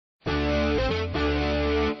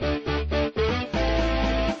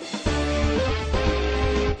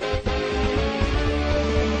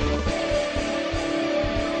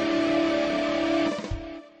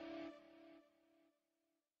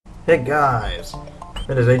Hey guys,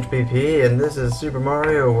 it is HPP and this is Super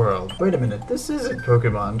Mario World. Wait a minute, this isn't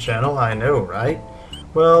Pokemon Channel, I know, right?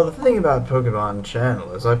 Well, the thing about Pokemon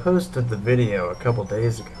Channel is I posted the video a couple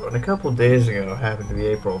days ago, and a couple days ago happened to be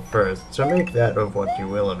April 1st, so make that of what you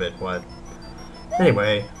will of it, what?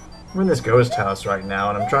 Anyway, we're in this ghost house right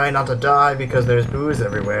now, and I'm trying not to die because there's boos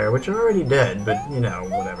everywhere, which are already dead, but, you know,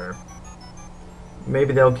 whatever.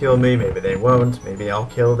 Maybe they'll kill me, maybe they won't, maybe I'll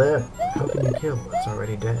kill them. How can you kill what's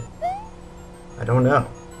already dead? I don't know.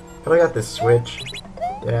 But I got this switch.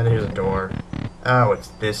 Yeah, and here's a door. Oh, it's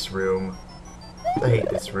this room. I hate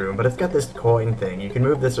this room, but it's got this coin thing. You can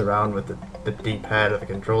move this around with the D-pad or the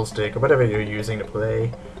control stick or whatever you're using to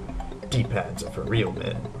play. D-pads are for real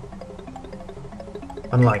men.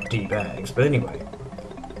 Unlike D-bags, but anyway.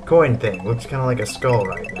 Coin thing looks kind of like a skull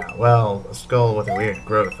right now. Well, a skull with a weird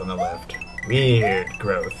growth on the left. Weird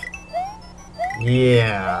growth.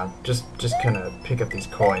 Yeah, just kind of pick up these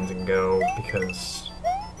coins and go, because,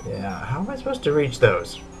 yeah, how am I supposed to reach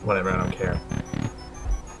those? Whatever, I don't care.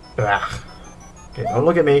 Ugh. Okay, don't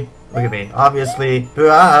look at me. Look at me. Obviously,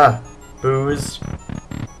 boos.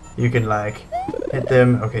 You can, like, hit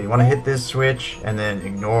them. Okay, you want to hit this switch, and then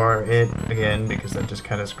ignore it again, because that just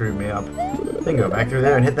kind of screwed me up. Then go back through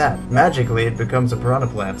there and hit that. Magically, it becomes a piranha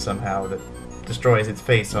plant somehow that destroys its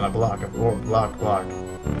face on a block. Block.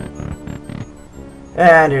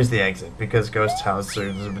 And here's the exit, because ghost houses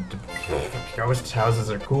are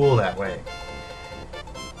cool that way.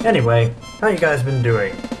 Anyway, how you guys been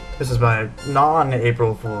doing? This is my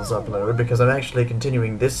non-April Fool's upload, because I'm actually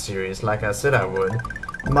continuing this series like I said I would.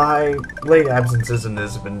 My late absences in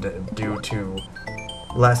this have been due to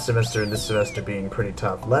last semester and this semester being pretty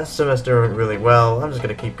tough. Last semester went really well, I'm just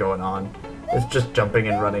gonna keep going on. It's just jumping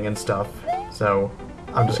and running and stuff, so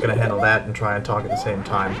I'm just gonna handle that and try and talk at the same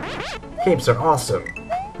time. Capes are awesome.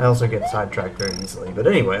 I also get sidetracked very easily. But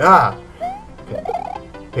anyway, okay.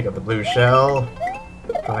 Pick up the blue shell.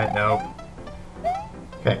 Try it, nope.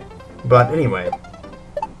 Okay. But anyway.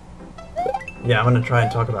 Yeah, I'm gonna try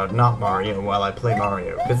and talk about not Mario while I play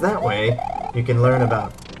Mario. Because that way, you can learn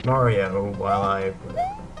about Mario while I...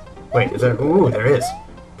 Wait, is there... Ooh, there is.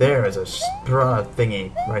 There is a straw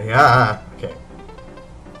thingy right here. Okay.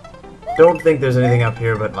 Don't think there's anything up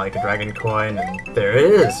here but like a dragon coin, and there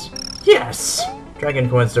it is! Yes! Dragon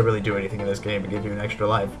coins don't really do anything in this game to give you an extra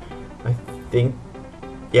life. I think...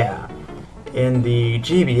 Yeah. In the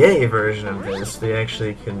GBA version of this, they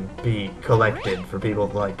actually can be collected for people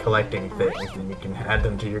like collecting things, and you can add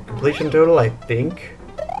them to your completion total, I think.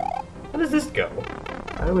 How does this go?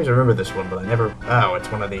 I always remember this one, but I never... Oh,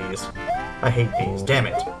 it's one of these. I hate these. Damn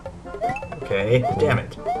it. Okay, damn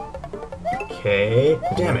it. Okay,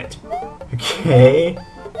 damn it. Okay,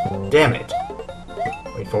 damn it.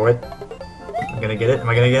 Wait for it. Am I gonna get it? Am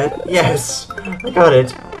I gonna get it? Yes! I got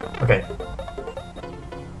it! Okay.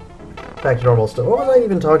 Back to normal stuff. What was I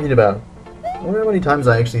even talking about? I wonder how many times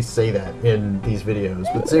I actually say that in these videos,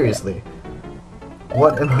 but seriously.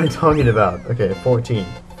 What am I talking about? Okay, 14.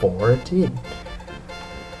 14.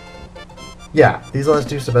 Yeah, these last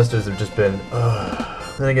 2 semesters have just been...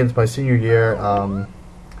 Then again, it's my senior year. I'm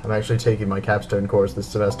actually taking my capstone course this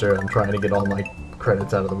semester. I'm trying to get all my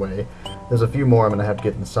credits out of the way. There's a few more I'm going to have to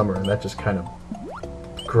get in the summer, and that just kind of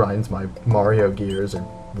grinds my Mario gears or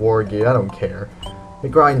War gear. I don't care. It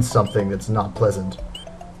grinds something that's not pleasant.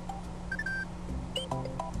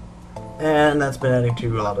 And that's been adding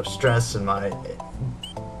to a lot of stress and my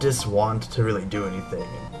diswant to really do anything.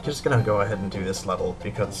 I'm just going to go ahead and do this level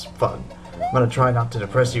because it's fun. I'm going to try not to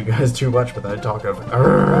depress you guys too much with that talk of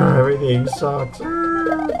everything sucks.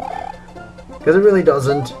 Because it really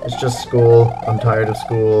doesn't. It's just school. I'm tired of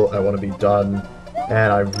school. I want to be done.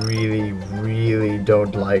 And I really, really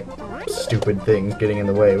don't like stupid things getting in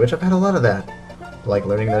the way, which I've had a lot of that. Like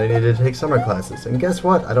learning that I needed to take summer classes. And guess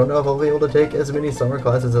what? I don't know if I'll be able to take as many summer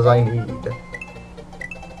classes as I need.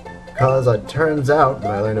 Because it turns out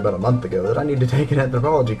that I learned about a month ago that I need to take an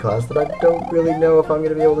anthropology class that I don't really know if I'm going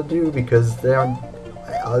to be able to do because they aren't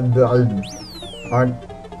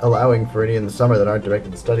allowing for any in the summer that aren't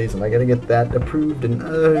directed studies, and I gotta get that approved, and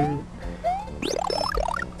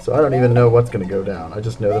so I don't even know what's gonna go down. I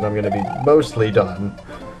just know that I'm gonna be mostly done.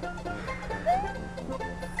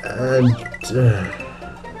 And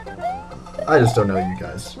I just don't know, you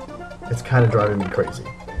guys. It's kind of driving me crazy.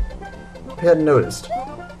 I hadn't noticed.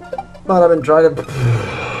 But I've been trying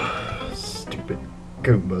to... Stupid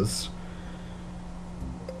Goombas.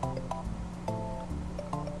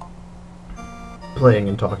 Playing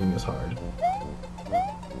and talking is hard.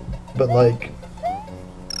 But, like...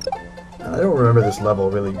 I don't remember this level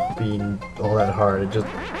really being all that hard. It just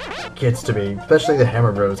gets to me, especially the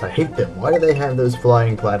Hammer Bros. I hate them. Why do they have those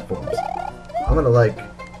flying platforms? I'm gonna, like,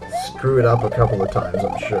 screw it up a couple of times,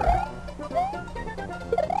 I'm sure.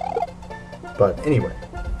 But anyway,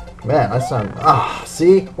 man, I sound... Ah,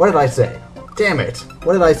 see? What did I say? Damn it!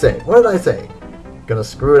 What did I say? What did I say? Gonna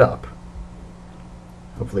screw it up.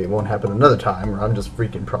 Hopefully it won't happen another time, or I'm just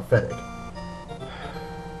freaking prophetic.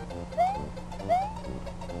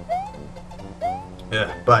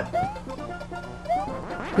 Yeah, but...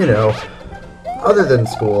 You know, other than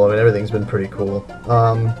school, I mean, everything's been pretty cool.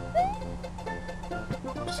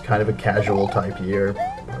 Just kind of a casual type year,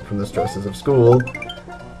 apart from the stresses of school.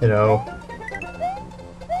 You know,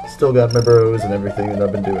 still got my bros and everything that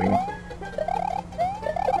I've been doing.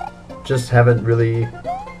 Just haven't really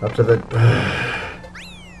up to the...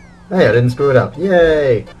 Hey, I didn't screw it up.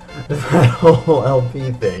 Yay! That whole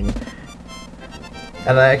LP thing.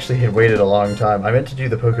 And I actually had waited a long time. I meant to do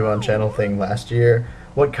the Pokemon channel thing last year.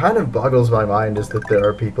 What kind of boggles my mind is that there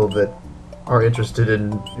are people that are interested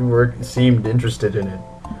in... seemed interested in it.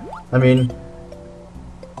 I mean,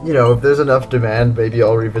 you know, if there's enough demand, maybe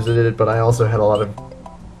I'll revisit it, but I also had a lot of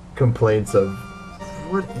complaints of,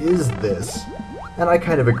 what is this? And I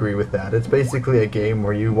kind of agree with that. It's basically a game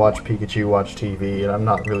where you watch Pikachu watch TV, and I'm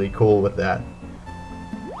not really cool with that.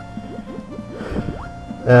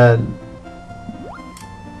 And...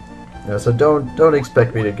 you know, so don't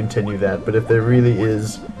expect me to continue that, but if there really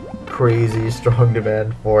is crazy strong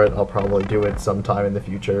demand for it, I'll probably do it sometime in the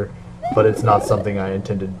future. But it's not something I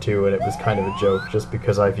intended to, and it was kind of a joke, just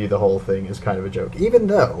because I view the whole thing as kind of a joke. Even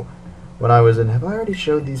though, when I was in... Have I already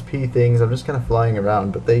showed these P things? I'm just kind of flying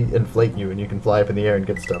around, but they inflate you, and you can fly up in the air and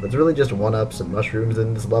get stuff. It's really just one-ups and mushrooms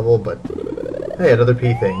in this level, but... Hey, another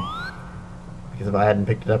P thing. Because if I hadn't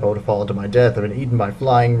picked it up, I would have fallen to my death. I've been eaten by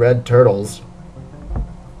flying red turtles.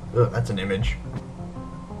 Ugh, that's an image.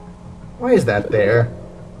 Why is that there?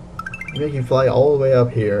 They make you fly all the way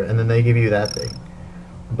up here, and then they give you that thing.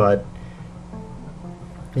 But...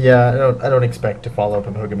 yeah, I don't expect to follow up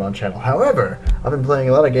a Pokemon channel. However, I've been playing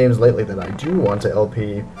a lot of games lately that I do want to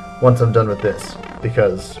LP once I'm done with this,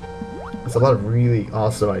 because it's a lot of really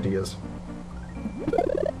awesome ideas.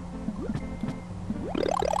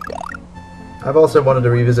 I've also wanted to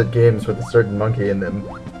revisit games with a certain monkey in them,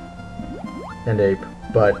 and ape,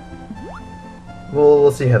 but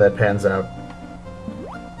we'll see how that pans out.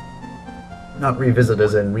 Not revisit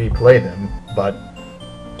as in replay them, but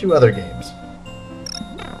do other games.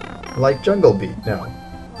 Like Jungle Beat, no.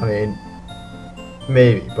 I mean,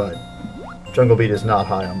 maybe, but Jungle Beat is not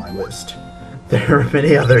high on my list. There are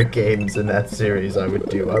many other games in that series I would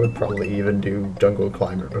do. I would probably even do Jungle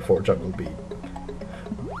Climber before Jungle Beat.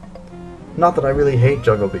 Not that I really hate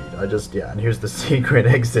Jungle Beat, I just, yeah, and here's the secret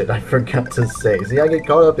exit I forgot to say. See, I get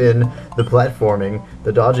caught up in the platforming,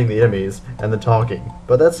 the dodging the enemies, and the talking,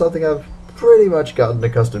 but that's something I've pretty much gotten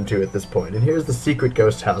accustomed to at this point, and here's the secret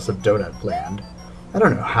ghost house of Donut Land. I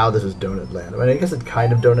don't know how this is Donut Land. I mean, I guess it's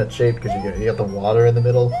kind of donut shaped because you got the water in the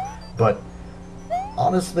middle, but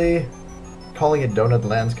honestly, calling it Donut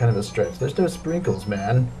Land's kind of a stretch. There's no sprinkles,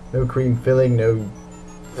 man. No cream filling, no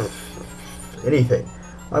anything.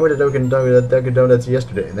 I went to Dunkin' Donuts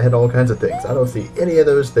yesterday, and they had all kinds of things. I don't see any of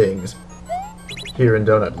those things here in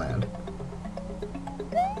Donut Land.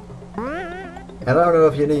 And I don't know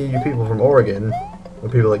if any of you people from Oregon, or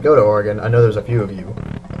people that go to Oregon, I know there's a few of you,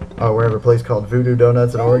 are aware of a place called Voodoo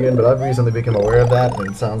Donuts in Oregon, but I've recently become aware of that, and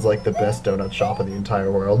it sounds like the best donut shop in the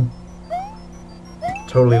entire world.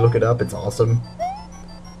 Totally look it up, it's awesome.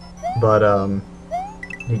 But,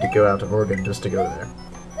 need to go out to Oregon just to go there.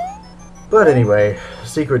 But anyway,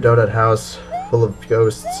 secret donut house full of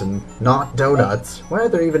ghosts and not donuts. Why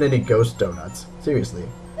aren't there even any ghost donuts? Seriously.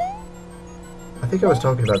 I think I was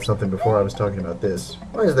talking about something before I was talking about this.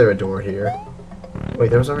 Why is there a door here? Wait,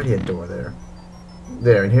 there was already a door there.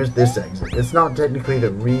 There, and here's this exit. It's not technically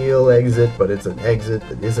the real exit, but it's an exit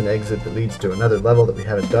that is an exit that leads to another level that we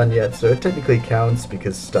haven't done yet, so it technically counts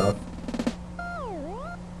because stuff.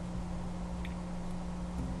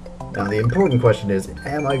 Now, the important question is,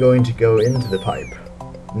 am I going to go into the pipe?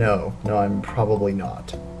 No, I'm probably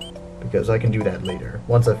not. Because I can do that later,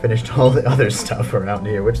 once I've finished all the other stuff around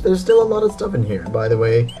here, which there's still a lot of stuff in here, by the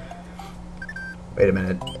way. Wait a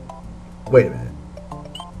minute.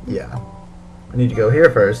 Yeah. I need to go here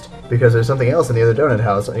first, because there's something else in the other donut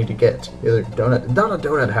house I need to get. The other donut... not a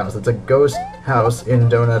donut house, it's a ghost house in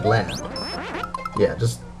Donut Land. Yeah,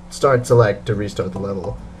 just start select to restart the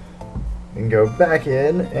level. And go back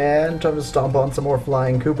in, and try to stomp on some more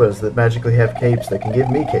flying Koopas that magically have capes that can give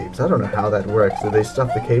me capes. I don't know how that works. Do they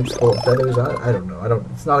stuff the capes full of feathers? I don't know.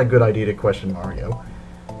 It's not a good idea to question Mario.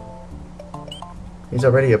 He's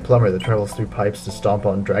already a plumber that travels through pipes to stomp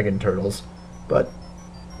on dragon turtles. But,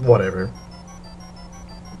 whatever.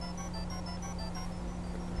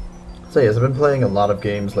 So yes, I've been playing a lot of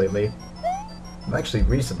games lately. I've actually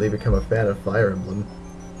recently become a fan of Fire Emblem.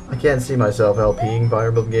 I can't see myself LPing Fire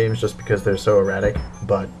Emblem games just because they're so erratic,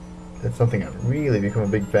 but it's something I've really become a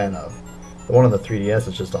big fan of. The one on the 3DS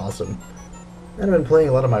is just awesome. And I've been playing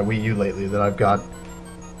a lot of my Wii U lately that I've got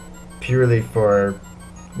purely for...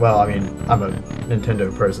 Well, I mean, I'm a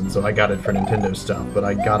Nintendo person, so I got it for Nintendo stuff, but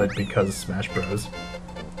I got it because Smash Bros.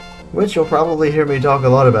 Which you'll probably hear me talk a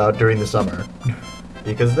lot about during the summer.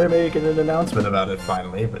 Because they're making an announcement about it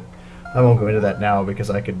finally, but I won't go into that now because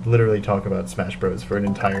I could literally talk about Smash Bros. For an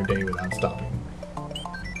entire day without stopping.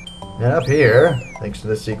 And up here, thanks to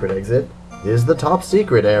the secret exit, is the top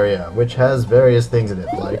secret area, which has various things in it,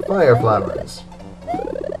 like fire flowers,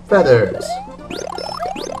 feathers,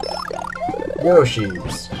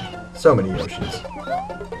 Yoshis. So many Yoshis.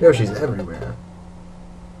 Yoshis everywhere.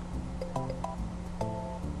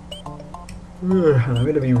 And I'm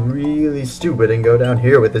gonna be really stupid and go down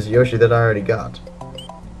here with this Yoshi that I already got.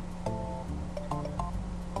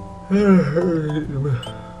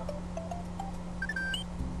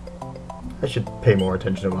 I should pay more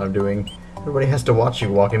attention to what I'm doing. Everybody has to watch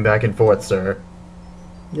you walking back and forth, sir.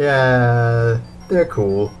 Yeah, they're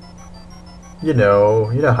cool. You know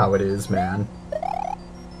how it is, man.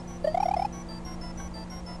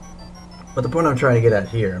 But the point I'm trying to get at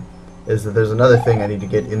here is that there's another thing I need to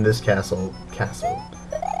get in this castle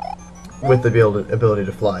with the ability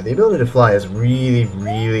to fly. The ability to fly is really,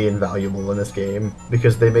 really invaluable in this game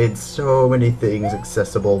because they made so many things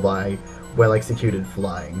accessible by well-executed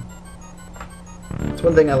flying. It's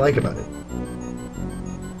one thing I like about it.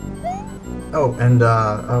 Oh, and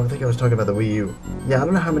I think I was talking about the Wii U. Yeah, I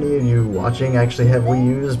don't know how many of you watching actually have Wii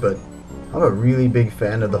U's, but I'm a really big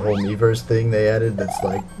fan of the whole Miiverse thing they added that's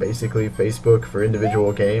like basically Facebook for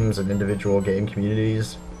individual games and individual game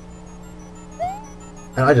communities.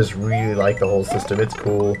 And I just really like the whole system, it's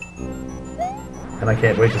cool. And I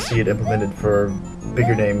can't wait to see it implemented for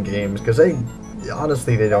bigger name games, because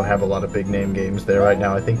honestly they don't have a lot of big name games there right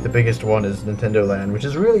now. I think the biggest one is Nintendo Land, which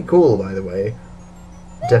is really cool, by the way.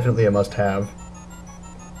 Definitely a must-have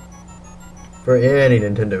for any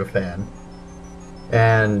Nintendo fan.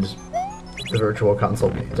 And the Virtual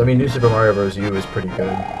Console games. I mean, New Super Mario Bros. U is pretty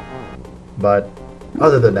good, but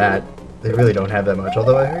other than that, they really don't have that much,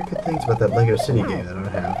 although I heard good things about that Lego City game that I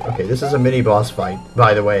don't have. Okay, this is a mini-boss fight,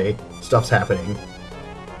 by the way. Stuff's happening.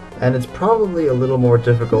 And it's probably a little more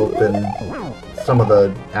difficult than some of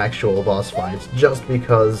the actual boss fights, just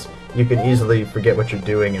because you can easily forget what you're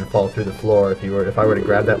doing and fall through the floor if I were to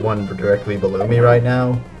grab that one directly below me right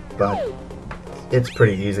now, but it's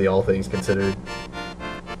pretty easy, all things considered.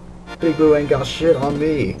 Big Boo ain't got shit on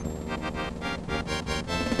me.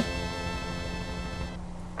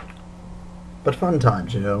 But fun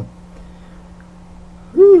times, you know.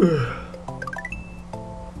 Whew.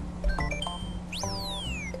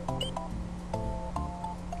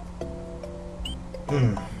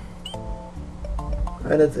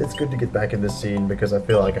 And it's good to get back in this scene because I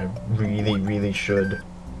feel like I really, really should.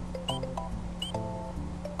 I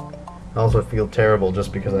also feel terrible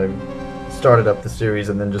just because I started up the series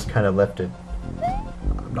and then just kind of left it.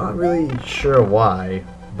 I'm not really sure why,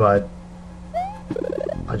 but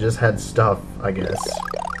I just had stuff, I guess.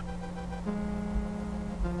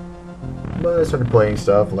 But I started playing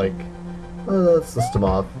stuff like, oh, let's list them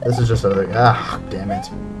off. This is just another, damn it.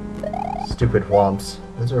 Stupid Thwomps.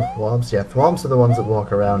 Those are Thwomps? Yeah, Thwomps are the ones that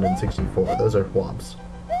walk around in 64. Those are Thwomps.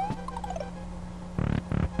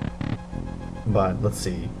 But, let's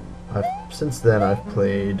see. Since then I've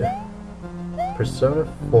played Persona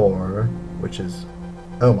 4, which is,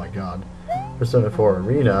 oh my god, Persona 4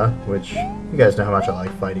 Arena, which, you guys know how much I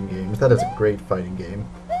like fighting games. That is a great fighting game.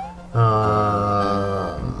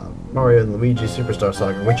 Mario and Luigi Superstar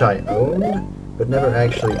Saga, which I owned, but never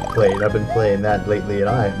actually played. I've been playing that lately, and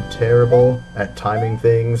I am terrible at timing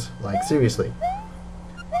things. Like, seriously.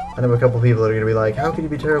 I know a couple people that are going to be like, how can you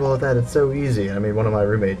be terrible at that? It's so easy. And I mean, one of my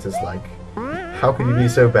roommates is like, how can you be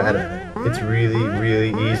so bad at it? It's really, really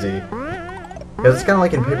easy. Because it's kind of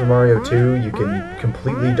like in Paper Mario 2, you can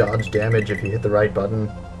completely dodge damage if you hit the right button.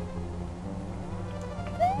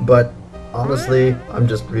 But, honestly, I'm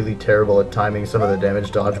just really terrible at timing some of the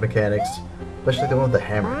damage dodge mechanics. Especially the one with the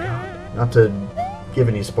hammer. God, not to give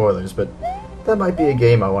any spoilers, but that might be a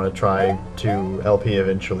game I want to try to LP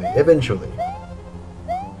eventually.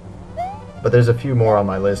 But there's a few more on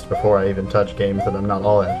my list before I even touch games that I'm not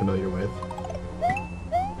all that familiar with.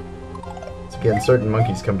 So again, certain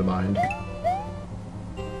monkeys come to mind.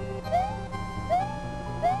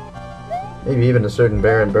 maybe even a certain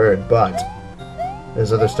Baron Bird, but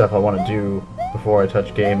there's other stuff I want to do before I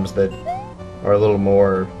touch games that are a little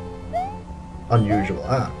more unusual.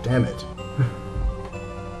 Ah, damn it.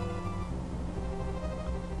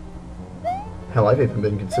 Hell, I've even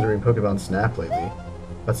been considering Pokemon Snap lately.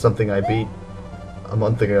 That's something I beat a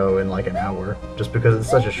month ago in like an hour. Just because it's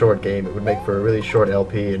such a short game, it would make for a really short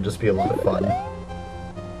LP and just be a lot of fun.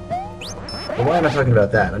 But why am I talking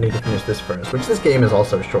about that? I need to finish this first, which this game is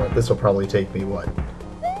also short. This will probably take me, what?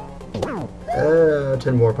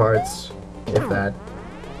 10 more parts, if that.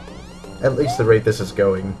 At least the rate this is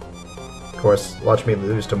going. Of course, watch me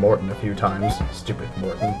lose to Morton a few times. Stupid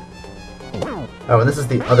Morton. Oh, and this is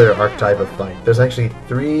the other archetype of fight. There's actually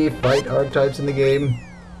 3 fight archetypes in the game,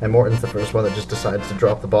 and Morton's the first one that just decides to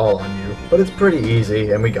drop the ball on you. But it's pretty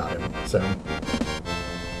easy, and we got him, so...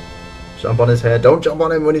 Jump on his head. Don't jump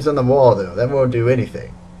on him when he's on the wall, though. That won't do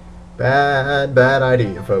anything. Bad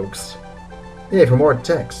idea, folks. Yay, for more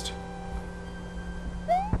text.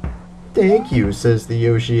 Thank you, says the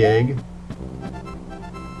Yoshi Egg.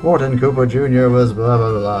 Morton Cooper Jr. was blah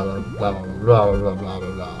blah blah blah blah blah blah blah blah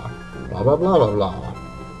blah. Blah blah blah blah blah.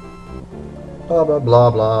 Blah blah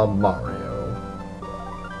blah blah Mario.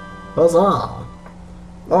 Huzzah!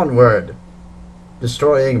 Onward!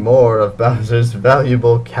 Destroying more of Bowser's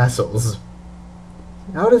valuable castles.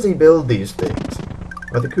 How does he build these things?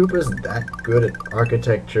 Are the Koopas that good at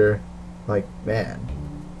architecture? Like, man.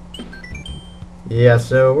 Yeah,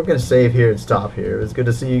 so we're gonna save here and stop here. It was good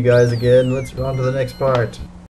to see you guys again. Let's on to the next part.